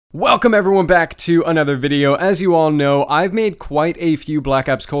Welcome everyone back to another video. As you all know, I've made quite a few Black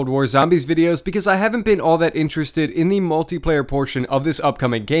Ops Cold War Zombies videos because I haven't been all that interested in the multiplayer portion of this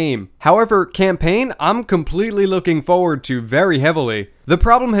upcoming game. However, campaign, I'm completely looking forward to very heavily. The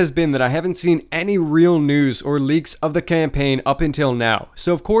problem has been that I haven't seen any real news or leaks of the campaign up until now.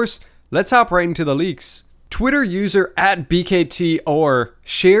 So of course, let's hop right into the leaks. Twitter user @BKTOR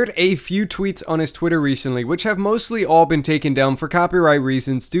shared a few tweets on his Twitter recently, which have mostly all been taken down for copyright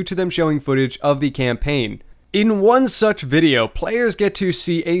reasons due to them showing footage of the campaign. In one such video, players get to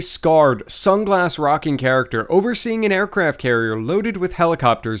see a scarred, sunglass-rocking character overseeing an aircraft carrier loaded with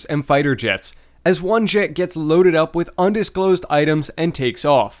helicopters and fighter jets, as one jet gets loaded up with undisclosed items and takes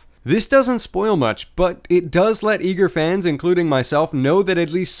off. This doesn't spoil much, but it does let eager fans, including myself, know that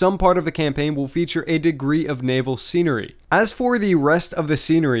at least some part of the campaign will feature a degree of naval scenery. As for the rest of the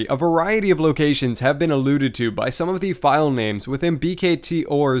scenery, a variety of locations have been alluded to by some of the file names within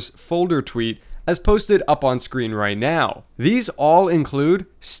BKTOR's folder tweet as posted up on screen right now. These all include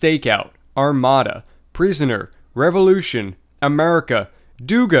Stakeout, Armada, Prisoner, Revolution, America,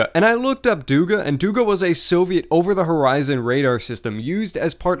 Duga, and I looked up Duga, and Duga was a Soviet over-the-horizon radar system used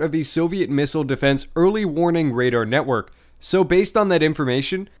as part of the Soviet Missile Defense Early Warning Radar Network. So based on that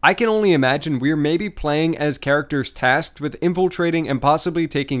information, I can only imagine we're maybe playing as characters tasked with infiltrating and possibly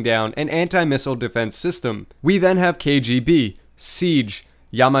taking down an anti-missile defense system. We then have KGB, Siege,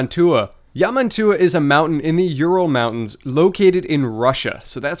 Yamantua. Yamantua is a mountain in the Ural Mountains located in Russia,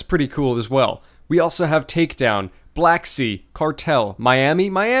 so that's pretty cool as well. We also have Takedown, Black Sea, Cartel, Miami.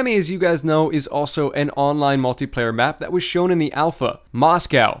 Miami, as you guys know, is also an online multiplayer map that was shown in the alpha.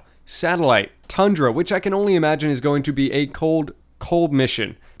 Moscow, Satellite, Tundra, which I can only imagine is going to be a cold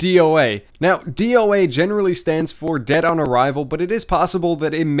mission. DOA. Now, DOA generally stands for Dead on Arrival, but it is possible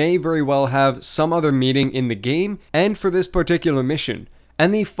that it may very well have some other meaning in the game and for this particular mission.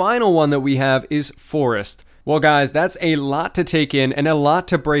 And the final one that we have is Forest. Well guys, that's a lot to take in and a lot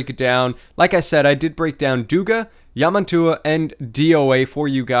to break down. Like I said, I did break down Duga, Yamantua, and DOA for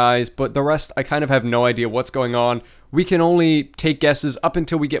you guys, but the rest I kind of have no idea what's going on. We can only take guesses up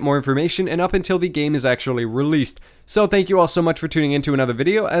until we get more information and up until the game is actually released. So thank you all so much for tuning in to another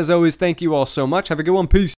video. As always, thank you all so much. Have a good one. Peace.